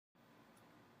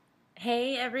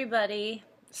Hey everybody.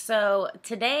 So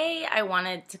today I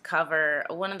wanted to cover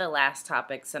one of the last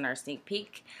topics in our sneak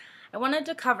peek. I wanted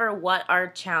to cover what are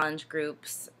challenge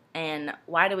groups and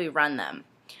why do we run them.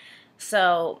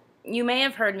 So you may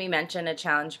have heard me mention a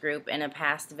challenge group in a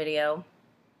past video.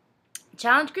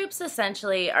 Challenge groups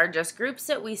essentially are just groups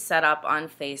that we set up on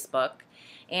Facebook,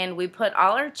 and we put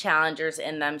all our challengers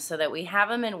in them so that we have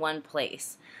them in one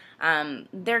place.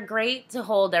 They're great to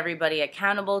hold everybody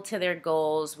accountable to their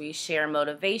goals. We share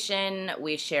motivation,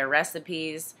 we share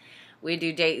recipes, we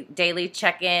do daily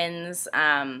check-ins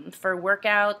for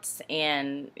workouts,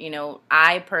 and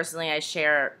I personally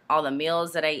share all the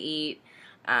meals that I eat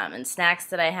and snacks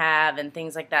that I have and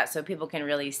things like that, so people can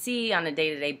really see on a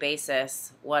day-to-day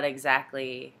basis what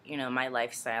exactly my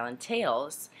lifestyle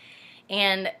entails.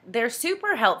 And they're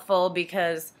super helpful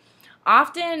because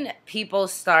often people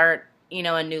start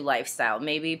a new lifestyle.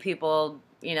 Maybe people,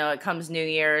 it comes New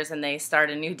Year's and they start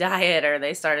a new diet or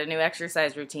they start a new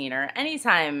exercise routine, or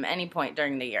anytime, any point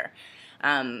during the year.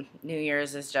 New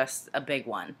Year's is just a big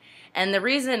one. And the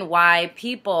reason why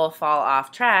people fall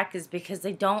off track is because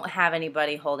they don't have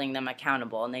anybody holding them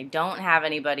accountable and they don't have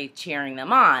anybody cheering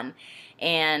them on.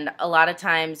 And a lot of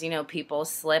times, people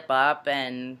slip up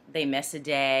and they miss a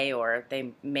day, or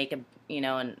they make a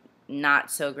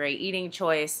not so great eating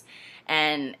choice.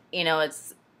 And,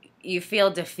 you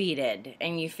feel defeated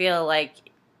and you feel like,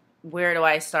 where do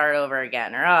I start over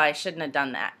again? Or, oh, I shouldn't have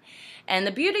done that. And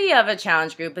the beauty of a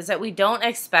challenge group is that we don't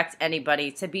expect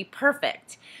anybody to be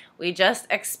perfect. We just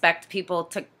expect people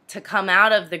to come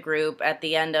out of the group at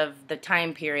the end of the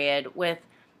time period with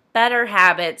better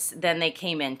habits than they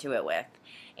came into it with.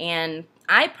 And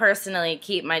I personally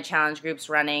keep my challenge groups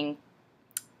running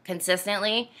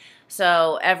consistently.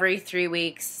 So every 3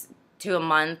 weeks to a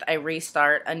month, I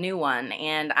restart a new one.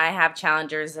 And I have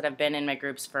challengers that have been in my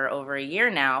groups for over a year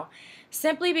now,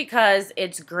 simply because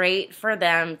it's great for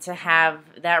them to have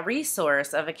that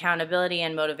resource of accountability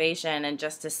and motivation, and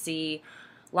just to see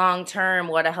long term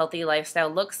what a healthy lifestyle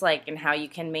looks like and how you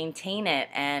can maintain it,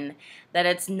 and that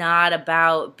it's not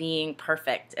about being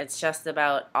perfect. It's just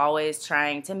about always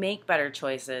trying to make better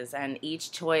choices, and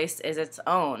each choice is its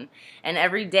own, and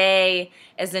every day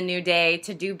is a new day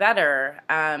to do better.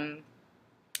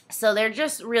 So they're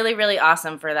just really, really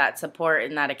awesome for that support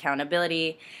and that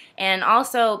accountability. And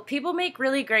also, people make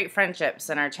really great friendships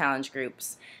in our challenge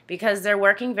groups because they're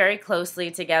working very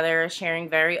closely together, sharing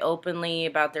very openly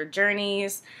about their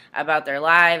journeys, about their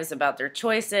lives, about their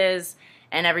choices,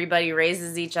 and everybody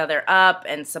raises each other up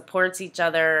and supports each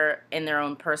other in their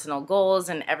own personal goals,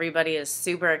 and everybody is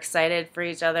super excited for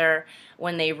each other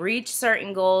when they reach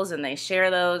certain goals and they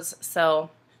share those. So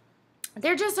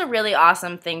they're just a really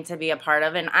awesome thing to be a part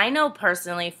of. And I know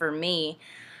personally for me,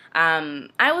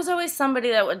 I was always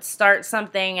somebody that would start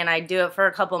something and I'd do it for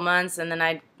a couple months and then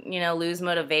I'd, lose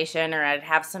motivation, or I'd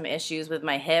have some issues with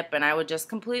my hip and I would just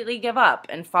completely give up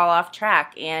and fall off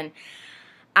track. And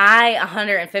I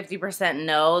 150%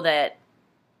 know that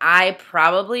I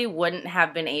probably wouldn't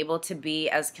have been able to be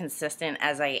as consistent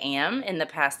as I am in the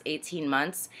past 18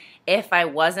 months if I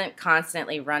wasn't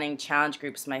constantly running challenge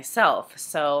groups myself.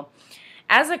 So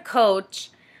as a coach,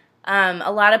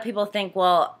 a lot of people think,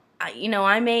 well,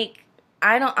 I'm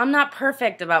not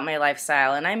perfect about my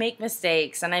lifestyle, and I make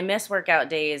mistakes, and I miss workout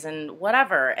days, and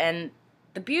whatever. And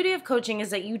the beauty of coaching is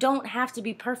that you don't have to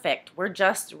be perfect. We're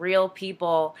just real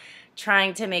people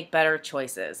trying to make better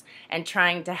choices and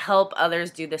trying to help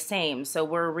others do the same. So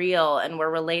we're real and we're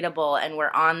relatable and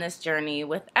we're on this journey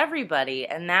with everybody.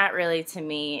 And that really, to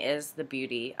me, is the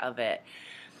beauty of it.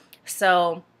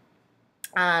 So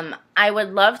I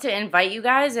would love to invite you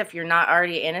guys, if you're not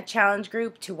already in a challenge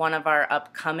group, to one of our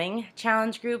upcoming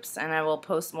challenge groups, and I will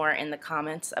post more in the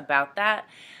comments about that.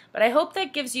 But I hope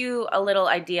that gives you a little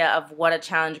idea of what a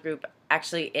challenge group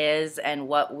actually is and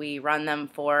what we run them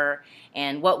for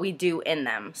and what we do in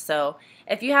them. So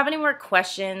if you have any more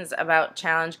questions about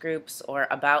challenge groups or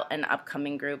about an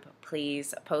upcoming group,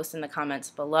 please post in the comments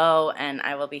below and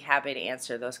I will be happy to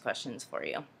answer those questions for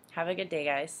you. Have a good day,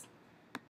 guys.